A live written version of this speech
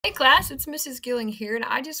Hey class, it's Mrs. Gilling here, and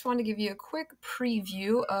I just want to give you a quick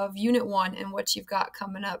preview of Unit 1 and what you've got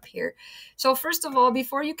coming up here. So first of all,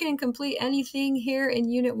 before you can complete anything here in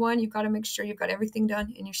Unit 1, you've got to make sure you've got everything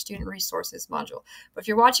done in your Student Resources module. But if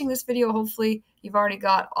you're watching this video, hopefully you've already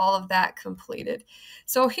got all of that completed.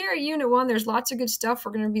 So here at Unit 1, there's lots of good stuff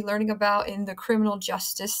we're going to be learning about in the criminal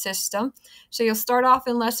justice system. So you'll start off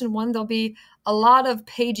in Lesson 1. There'll be a lot of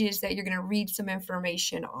pages that you're going to read some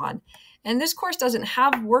information on. And this course doesn't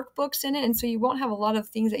have workbooks in it, and so you won't have a lot of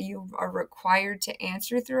things that you are required to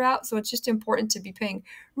answer throughout. So it's just important to be paying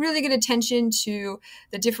really good attention to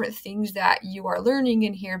the different things that you are learning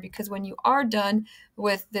in here, because when you are done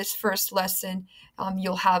with this first lesson,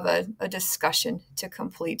 you'll have a discussion to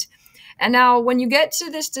complete. And now when you get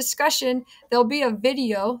to this discussion, there'll be a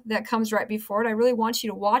video that comes right before it. I really want you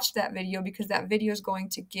to watch that video because that video is going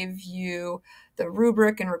to give you the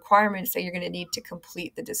rubric and requirements that you're going to need to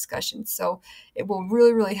complete the discussion. So it will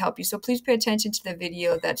really, really help you. So please pay attention to the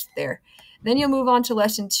video that's there. Then you'll move on to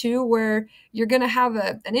Lesson 2, where you're going to have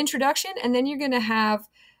an introduction, and then you're going to have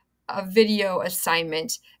a video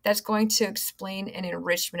assignment that's going to explain an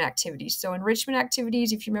enrichment activity. So enrichment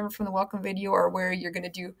activities, if you remember from the welcome video, are where you're going to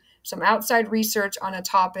do some outside research on a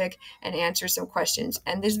topic and answer some questions.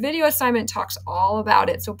 And this video assignment talks all about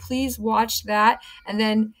it. So please watch that. And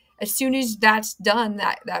then as soon as that's done,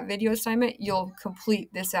 that video assignment, you'll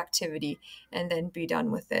complete this activity and then be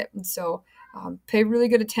done with it. And so pay really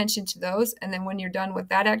good attention to those. And then when you're done with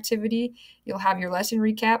that activity, you'll have your lesson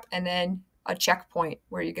recap and then a checkpoint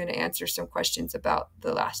where you're going to answer some questions about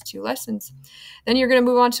the last two lessons. Then you're going to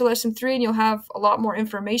move on to Lesson 3, and you'll have a lot more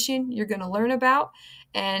information you're going to learn about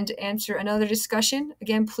and answer another discussion.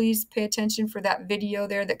 Again, please pay attention for that video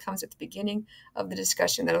there that comes at the beginning of the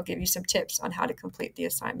discussion. That'll give you some tips on how to complete the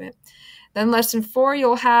assignment. Then Lesson 4,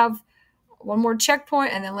 you'll have one more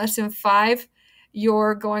checkpoint, and then Lesson 5,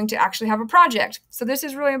 you're going to actually have a project. So this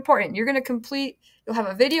is really important. You're going to you'll have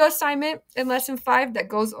a video assignment in Lesson 5 that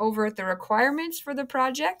goes over the requirements for the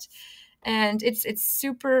project. And it's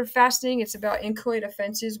super fascinating. It's about inchoate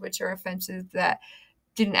offenses, which are offenses that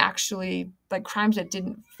didn't actually, like crimes that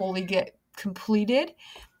didn't fully get completed.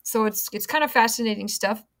 So it's kind of fascinating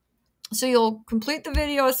stuff. So you'll complete the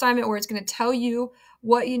video assignment where it's going to tell you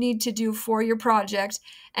what you need to do for your project,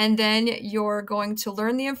 and then you're going to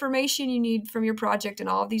learn the information you need from your project in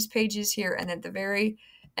all of these pages here, and at the very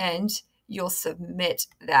end, you'll submit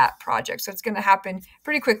that project. So it's going to happen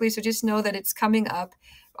pretty quickly, so just know that it's coming up.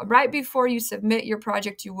 Right before you submit your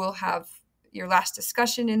project, you will have your last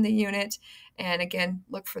discussion in the unit, and again,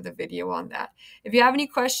 look for the video on that. If you have any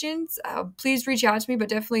questions, please reach out to me, but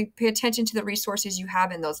definitely pay attention to the resources you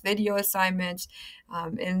have in those video assignments,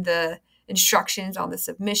 in the instructions on the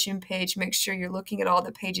submission page. Make sure you're looking at all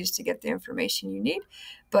the pages to get the information you need.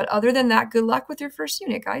 But other than that, good luck with your first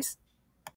unit, guys.